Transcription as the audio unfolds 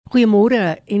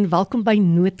Goeiemôre en welkom by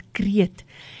Noodkreet.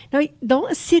 Nou, daar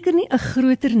is seker nie 'n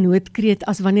groter noodkreet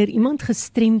as wanneer iemand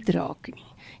gestremd raak nie.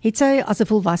 Het sy as 'n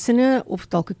volwassene of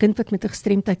dalk 'n kind wat met 'n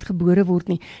gestremdheid gebore word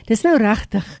nie. Dis nou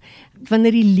regtig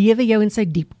wanneer die lewe jou in sy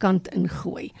diepkant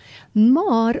ingooi.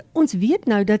 Maar ons weet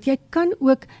nou dat jy kan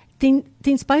ook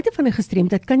ten spyte van 'n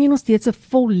gestremdheid kan jy nog steeds 'n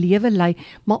vol lewe lei,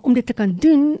 maar om dit te kan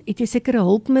doen, het jy sekere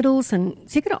hulpmiddels en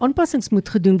sekere aanpassings moet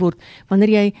gedoen word wanneer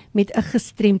jy met 'n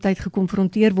gestremdheid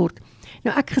gekonfronteer word.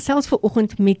 Nou ek gesels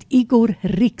vanoggend met Igor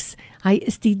Rix. Hy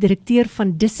is die direkteur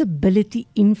van Disability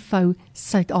Info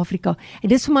Suid-Afrika. En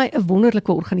dis vir my 'n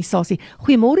wonderlike organisasie.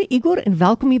 Goeiemôre Igor en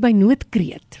welkom hier by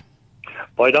Noodkreet.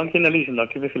 Baie dankie Annelise en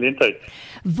dankie vir die geleentheid.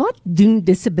 Wat doen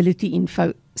Disability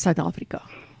Info Suid-Afrika?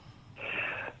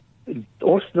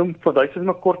 Ons noem verwys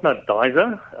maar kort na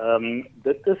Jager.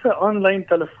 Dit is 'n aanlyn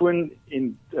telefoon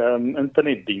en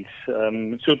internetdiens.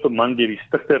 So beman deur die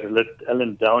stigter lid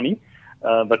Ellen Downey,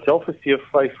 wat self 'n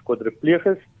C5 kwadripleeg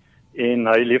is en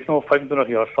hy leef nou al 25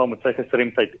 jaar saam met sy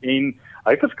gestremdheid en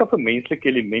hy verskaf 'n menslike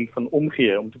element van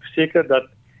omgee om te verseker dat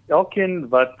elkeen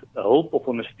wat hulp of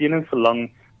ondersteuning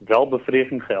verlang wel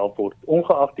bevrediging gehelp word,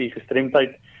 ongeag die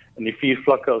gestremdheid in die 4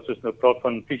 vlakke, as ons nou praat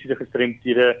van fisiese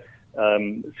gestremdhede,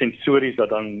 sensories wat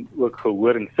dan ook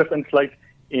gehoor en sig insluit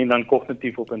en dan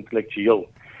kognitief of intellektueel.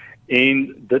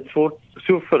 En dit word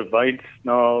so verwys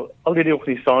na al die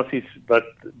organisasies wat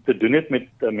te doen het met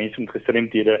mense met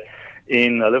gestremdhede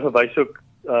en hulle verwys ook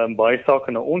baie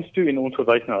sake na ons toe en ons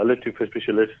verwys na hulle toe vir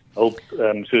spesialist hulp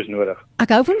soos nodig. Ek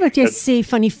hou van wat jy sê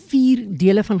van die 4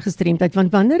 dele van gestremdheid,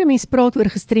 want wanneer 'n mens praat oor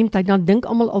gestremdheid, dan dink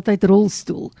almal altyd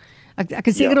rolstoel. Ek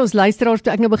is seker ons luisteraars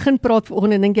toe ek nou begin praat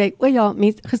vanoggend en dink jy, o ja,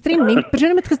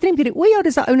 persone met gestremdhede, o ja,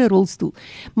 dis 'n ou rolstoel.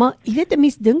 Maar jy weet 'n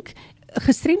mens dink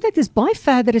gestremdheid is baie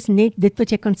verder as net dit wat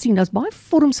jy kan sien. Daar's baie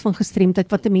vorms van gestremdheid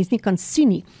wat 'n mens nie kan sien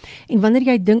nie. En wanneer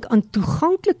jy dink aan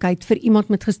toeganklikheid vir iemand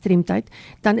met gestremdheid,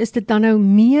 dan is dit dan nou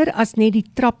meer as net die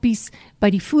trappies by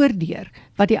die voordeur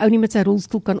wat die ou nie met sy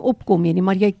rolstoel kan opkom nie,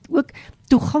 maar jy het ook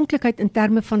toeganklikheid in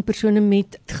terme van persone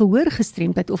met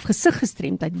gehoorgestremdheid of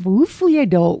gesiggestremdheid. Hoe voel jy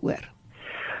daaroor?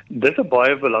 Dis 'n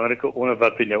baie belangrike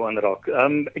onderwerp wat jou aanraak.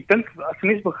 Ek dink as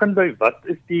mens begin by wat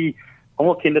is die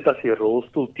almal ken dit as die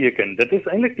rolstoelteken. Dit is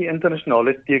eintlik die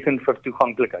internasionale teken vir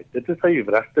toeganklikheid. Dit is sy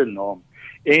regte naam.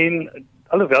 En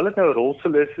alhoewel dit nou 'n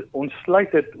rolstoel is,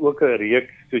 ontsluit dit ook 'n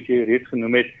reeks, soos jy reeds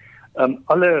genoem het,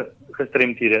 alle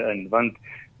gestremdhede in, want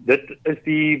dit is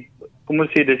die, kom ons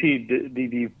sê, dis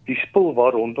die spul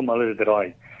waar rondom alles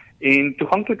draai. En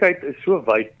toeganklikheid is so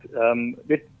wyd.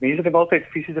 Weet mense dink altyd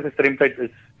fisiese gestremdheid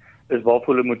is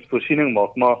waarvoor hulle moet voorsiening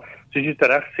maak, maar soos jy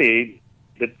reg sê,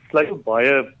 dit sluit ook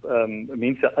baie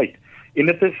mense uit. En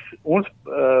dit is ons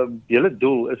hele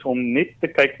doel is om net te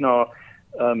kyk na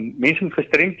mense met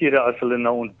gestremdhede as hulle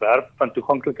na ontwerp van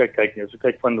toeganklikheid kyk. As jy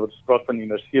kyk van wat spraak van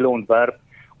universele ontwerp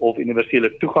of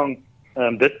universele toegang,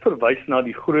 dit verwys na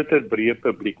die groter breë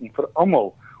publiek om vir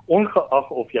almal,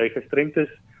 ongeag of jy gestremd is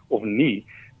of nie,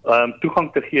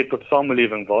 toegang te gee tot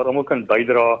samelewing waar almal kan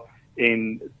bydra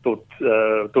en tot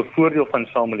voordeel van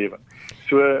samelewing.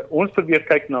 So ons probeer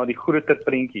kyk na die groter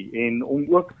prentjie en om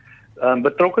ook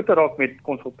betrokke te raak met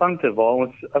konsultante waar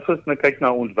ons, as ons nou kyk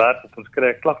na ontwerp, of ons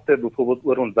kry klagte byvoorbeeld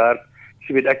oor ontwerp,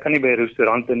 jy weet ek kan nie by 'n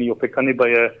restaurant nie of ek kan nie by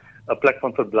 'n plek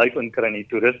van verblyf inkry nie.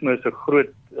 Toerisme is 'n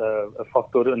groot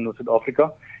faktor in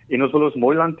Suid-Afrika en ons wil ons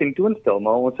mooi land tentoonstel,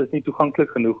 maar ons is nie toeganklik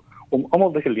genoeg om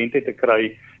almal die geleentheid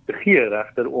te gee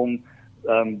regter om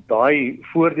daai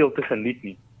voordeel te geniet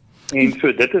nie. En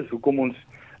so dit is hoekom ons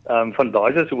van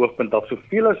daai se hoogtepunt af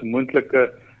soveel as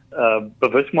moontlike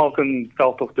bewusmaking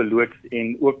veldtog te loods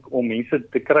en ook om mense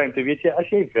te kry en te weet jy, as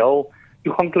jy wel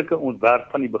toeganklike ontwerp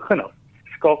van die begin af,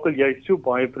 skakel jy so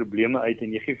baie probleme uit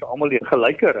en jy gee vir almal die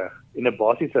gelyke reg en 'n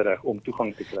basiese reg om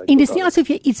toegang te kry. En dis nie asof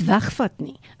jy iets wegvat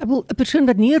nie. Ek bedoel 'n persoon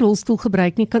wat nie 'n rolstoel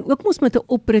gebruik nie, kan ook mos met 'n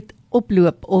oprit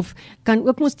oploop of kan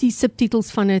ook mos die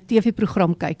subtitels van 'n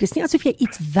TV-program kyk. Dis nie asof jy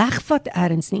iets wegvat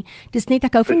eers nie. Dis net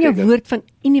ek hou van jou woord van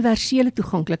universele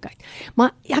toeganklikheid.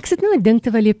 Maar ek sit nou en dink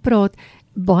terwyl jy praat,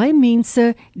 baie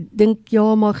mense dink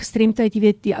ja, maar gestremdheid, jy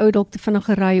weet, die ou dalk te vinnig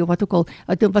gery of wat ook al,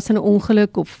 was in 'n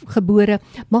ongeluk of gebore,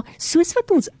 maar soos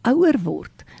wat ons ouer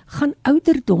word, gaan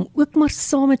ouderdom ook maar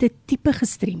saam met 'n tipe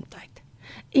gestremdheid.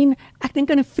 En ek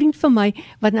dink aan 'n vriend van my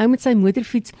wat nou met sy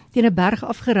motorfiets teen 'n berg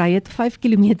afgery het, 5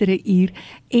 km/h,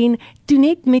 en toe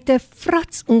net met 'n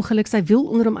frats ongeluk sy wiel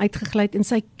onder hom uitgeglyd en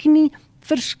sy knie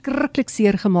verskriklik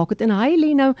seer gemaak het, en hy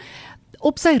lê nou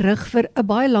op sy rug vir 'n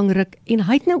baie lang ruk en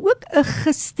hy het nou ook 'n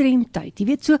gestremdheid. Jy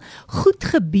weet, so goed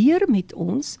gebeur met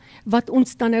ons wat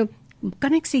ons dan nou,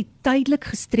 kan ek sê, tydelik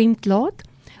gestremd laat,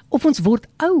 of ons word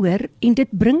ouer en dit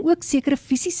bring ook sekere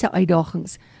fisiese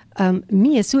uitdagings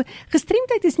mee. So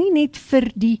gestremdheid is nie net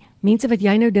vir die mense wat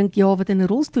jy nou dink ja wat in 'n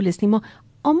rolstoel is nie, maar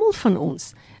almal van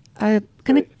ons.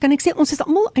 Kan ek sê ons is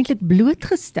almal eintlik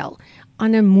blootgestel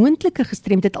aan 'n moontlike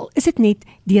gestremdheid, al is dit net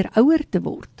deur ouer te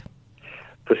word.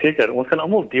 Verseker, ons kan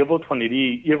almal deel word van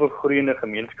hierdie ewig groeiende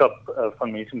gemeenskap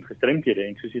van mense met gestremdhede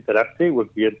en soos jy reg sê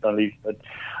ook weet Annelise dat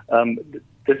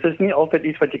dit is nie altyd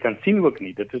iets wat jy kan sien ook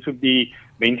nie. Dit is ook die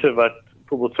mense wat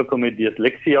byvoorbeeld sukkel met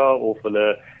disleksia of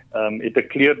hulle het 'n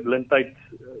kleurblindheid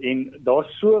en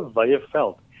daar's so 'n wye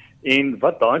veld. En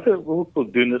wat daai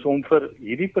wil doen is om vir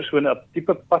hierdie persone 'n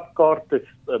tipe padkaart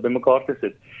bymekaar te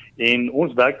sit. En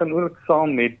ons werk dan ook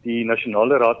saam met die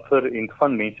Nasionale Raad vir en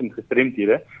van mense met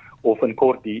gestremdhede of in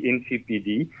kort die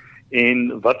NCPD.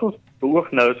 En wat ons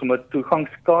beoog nou is om 'n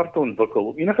toegangskaart te ontwikkel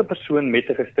op enige persoon met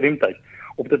 'n gestremdheid,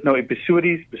 of dit nou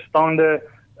episodies, bestaande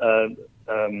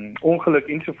ongeluk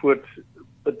ensovoorts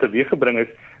teweeggebring is,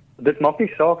 dit maak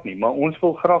nie saak nie, maar ons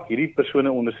wil graag hierdie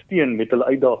persone ondersteun met hulle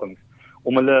uitdagings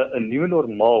om hulle 'n nuwe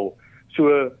normaal,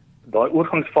 so daai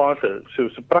oorgangsfase so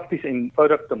prakties en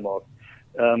eenvoudig te maak.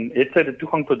 Het sy die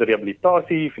toegang tot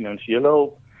rehabilitasie, finansiële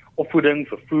hulp, opvoeding,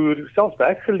 vervoer, selfs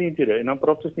werkgeleenthede en dan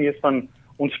praat ons nie eens van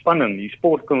ontspanning, die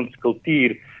sportkuns,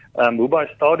 kultuur, hoe baie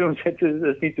stadions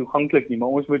is nie toeganklik nie, maar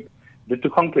ons moet dit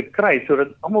toeganklik kry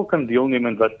sodat almal kan deelneem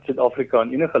in wat Suid-Afrika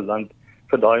in enige land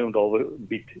vir daai onthaalwe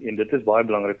bied en dit is baie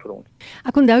belangrik vir ons.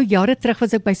 Ek onthou jare terug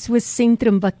was ek by so 'n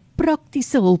sentrum wat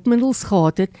praktiese hulpmiddels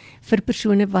gehad het vir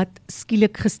persone wat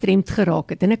skielik gestremd geraak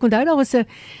het. En ek onthou daar was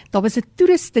 'n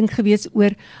toerusting gewees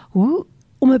oor hoe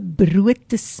om 'n brood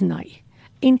te sny.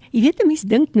 En jy weet 'n mens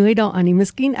dink nooit daaraan nie.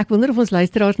 Miskien ek wonder of ons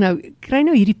luisteraars nou kry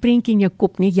nou hierdie prentjie in jou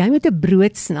kop nie. Jy moet 'n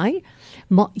brood sny,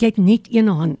 maar jy het net een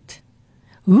hand.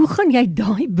 Hoe gaan jy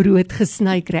daai brood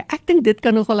gesny kry? Ek dink dit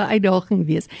kan nogal 'n uitdaging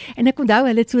wees. En ek onthou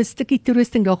hulle het so 'n stukkie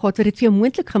toerusting daar gehad wat dit vir jou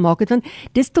moontlik gemaak het, want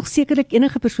dis tog sekerlik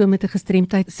enige persoon met 'n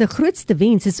gestremdheid se grootste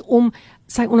wens is om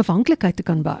sy onafhanklikheid te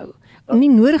kan behou. Nie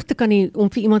nodig te kan om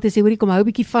vir iemand te sê hoor ek kom hou 'n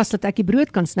bietjie vas dat ek die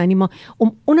brood kan sny nie, maar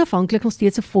om onafhanklik nog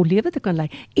steeds 'n vol lewe te kan lei.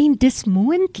 En dis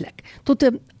moontlik. Tot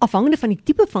 'n afhangende van die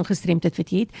tipe van gestremdheid wat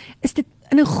jy het, is dit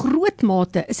in 'n groot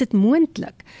mate is dit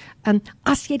moontlik.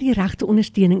 As jy die regte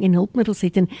ondersteuning en hulpmiddels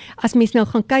het en as mens nou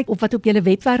gaan kyk op wat op julle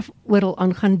webwerf oral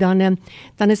aangaan dan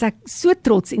is ek so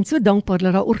trots en so dankbaar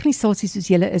dat daar organisasies soos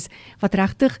julle is wat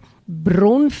regtig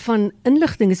bron van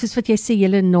inligting is, soos wat jy sê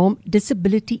julle naam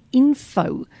Disability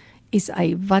Info is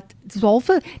wat dis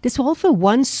half 'n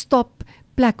one-stop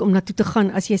plek om na toe te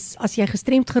gaan as jy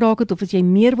gestremd geraak het of as jy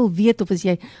meer wil weet of as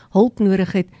jy hulp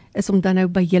nodig het, is om dan nou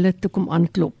by julle te kom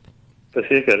aanklop.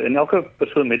 Verseker, en elke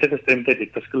persoon met 'n gestremdheid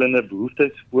het verskillende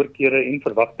behoeftes, voorkeure en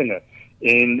verwagtinge.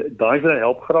 En daai wil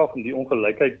help graag om die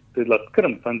ongelykheid te laat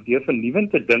krimp, want deur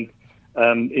vernuwend te dink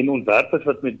en ontwerpers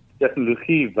wat met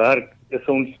tegnologie werk, is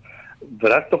ons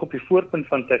regtig op die voorpunt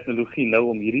van tegnologie nou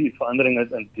om hierdie veranderinge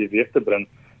in teweeg te bring,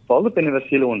 veral op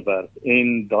universele ontwerp.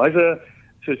 En daai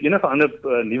soos enige ander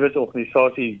nuwe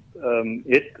organisasie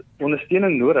het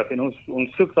ondersteuning nodig en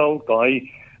ons soek al daai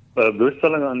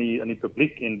blootstelling aan die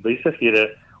publiek en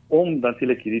besighede om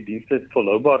natuurlik hierdie dienste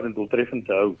volhoubaar en doeltreffend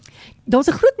te hou. Daar's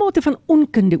 'n groot mate van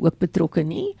onkunde ook betrokke,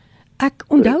 nie? Ek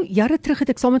onthou jare terug het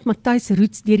ek saam met Matthys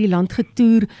Roots deur die land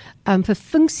getoer vir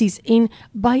funksies en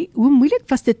hoe moeilik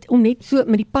was dit om net so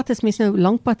met die pad as mens nou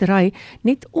lank pad ry,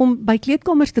 net om by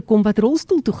kleedkamers te kom wat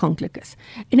rolstoel toeganklik is.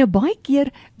 En nou baie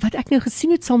keer wat ek nou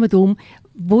gesien het saam met hom,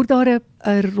 word daar 'n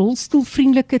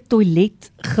rolstoelvriendelike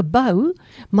toilet gebou,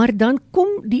 maar dan kom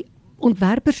die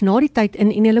ontwerpers na die tyd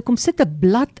in en hulle kom sit 'n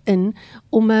blad in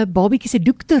om 'n babietjie se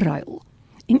doek te ruil.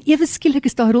 En ewe skielik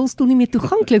is daai rolstoel nie meer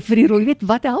toeganklik vir die rol. Jy weet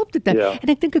wat help dit dan? Ja. En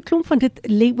ek dink 'n klomp van dit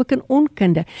lê ook in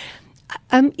onkunde.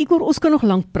 Igor, ons kan nog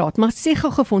lank praat, maar sê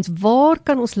gou vir ons, waar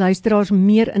kan ons luisteraars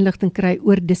meer inligting kry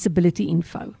oor Disability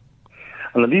Info?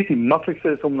 Annelise, die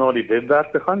maklikste is om na die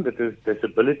webwerf te gaan. Dit is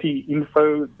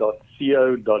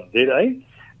disabilityinfo.co.za.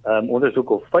 Ons is ook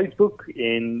op Facebook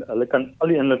en hulle kan al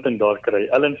die inligting daar kry.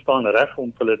 Ellen staan reg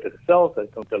om hulle te gesels, hy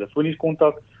kan telefonies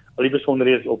kontak. Al die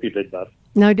besonderhede op die webwerf.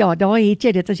 Nou daar het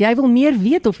jy dit. As jy wil meer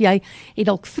weet of jy het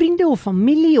dalk vriende of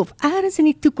familie of eers in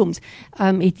die toekoms,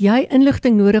 het jy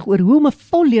inligting nodig oor hoe om 'n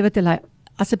vol lewe te lei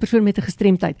as 'n persoon met 'n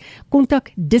gestremdheid,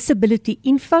 kontak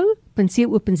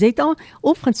disabilityinfo.co.za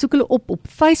of gaan soek hulle op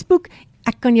Facebook.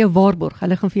 Ek kan jou waarborg,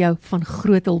 hulle gaan vir jou van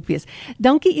groot hulp wees.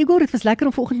 Dankie Igor, dit was lekker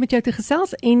om vanoggend met jou te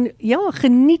gesels en ja,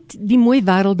 geniet die mooi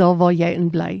wêreld daar waar jy in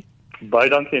bly. Baie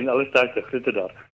dankie en alles sterkte. Groete daar.